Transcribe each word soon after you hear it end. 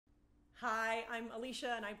Hi, I'm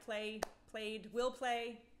Aleisha, and I will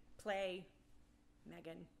play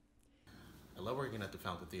Megan. I love working at the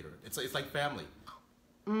Fountain Theater. It's like family.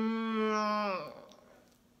 Awesome,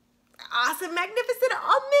 magnificent,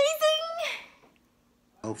 amazing.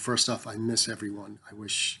 Oh, first off, I miss everyone. I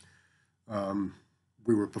wish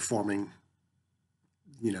we were performing,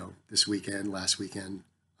 this weekend, last weekend.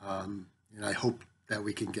 And I hope that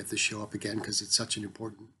we can get this show up again because it's such an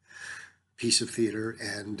important piece of theater,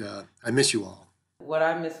 and I miss you all. What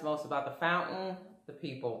I miss most about the Fountain, the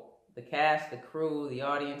people, the cast, the crew, the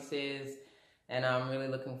audiences, and I'm really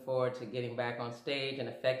looking forward to getting back on stage and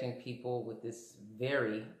affecting people with this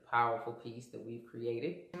very powerful piece that we've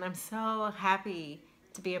created. And I'm so happy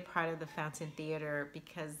to be a part of the Fountain Theater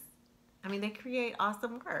because, they create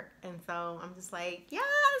awesome work. And so I'm just like, yes!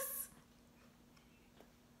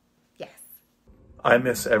 Yes. I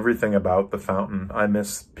miss everything about the Fountain. I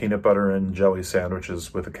miss peanut butter and jelly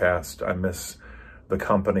sandwiches with the cast. I miss the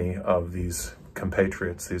company of these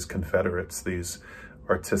compatriots, these Confederates, these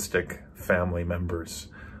artistic family members.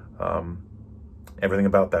 Everything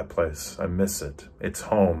about that place, I miss it. It's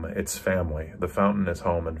home, it's family. The Fountain is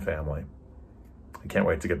home and family. I can't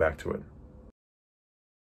wait to get back to it.